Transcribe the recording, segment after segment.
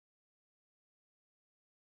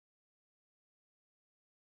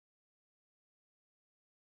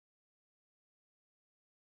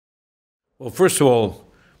Well, first of all,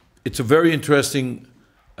 it's a very interesting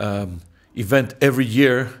event every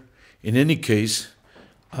year. In any case,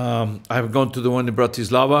 I've gone to the one in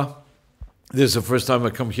Bratislava. This is the first time I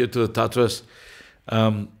come here to the Tatras.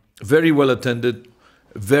 Very well attended,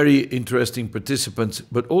 very interesting participants.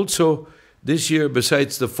 But also this year,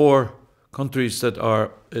 besides the 4 countries that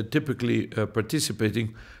are typically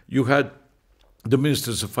participating, you had the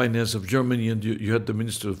Ministers of Finance of Germany and you had the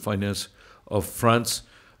Minister of Finance of France.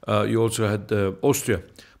 You also had Austria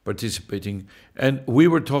participating. And we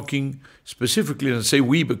were talking specifically, and I say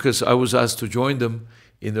we because I was asked to join them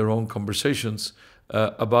in their own conversations,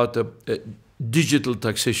 about digital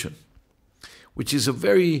taxation, which is a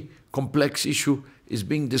very complex issue, is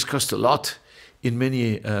being discussed a lot in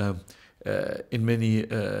many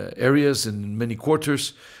areas and in many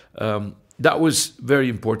quarters. That was very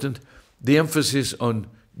important. The emphasis on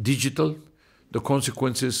digital, the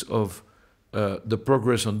consequences of the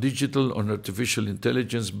progress on digital, on artificial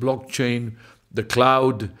intelligence, blockchain, the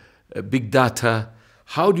cloud, big data.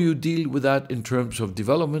 How do you deal with that in terms of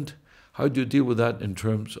development? How do you deal with that in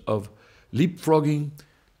terms of leapfrogging,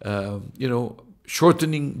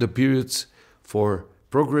 shortening the periods for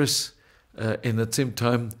progress, and at the same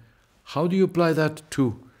time, how do you apply that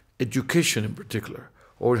to education in particular?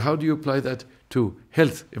 Or how do you apply that to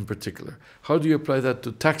health in particular? How do you apply that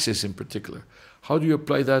to taxes in particular? How do you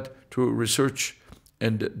apply that to research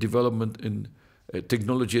and development in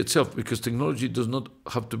technology itself? Because technology does not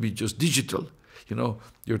have to be just digital.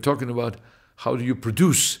 You're talking about how do you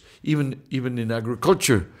produce, even in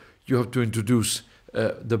agriculture, you have to introduce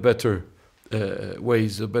the better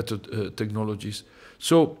ways, the better technologies.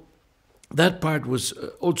 So that part was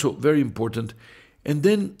also very important. And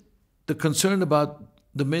then the concern about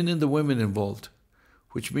the men and the women involved,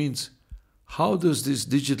 which means how does this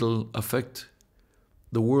digital affect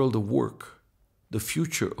the world of work, the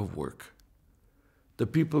future of work, the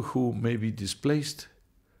people who may be displaced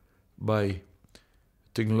by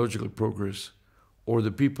technological progress, or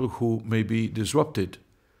the people who may be disrupted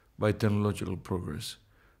by technological progress.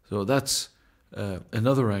 So that's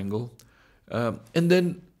another angle. And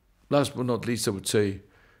then, last but not least, I would say,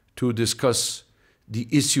 to discuss the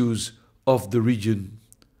issues of the region,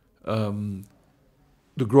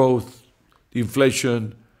 the growth, the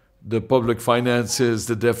inflation, the public finances,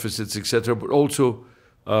 the deficits, etc., but also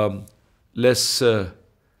less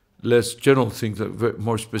general things,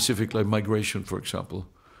 more specific, like migration, for example,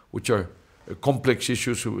 which are complex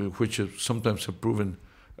issues which sometimes have proven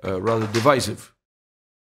rather divisive.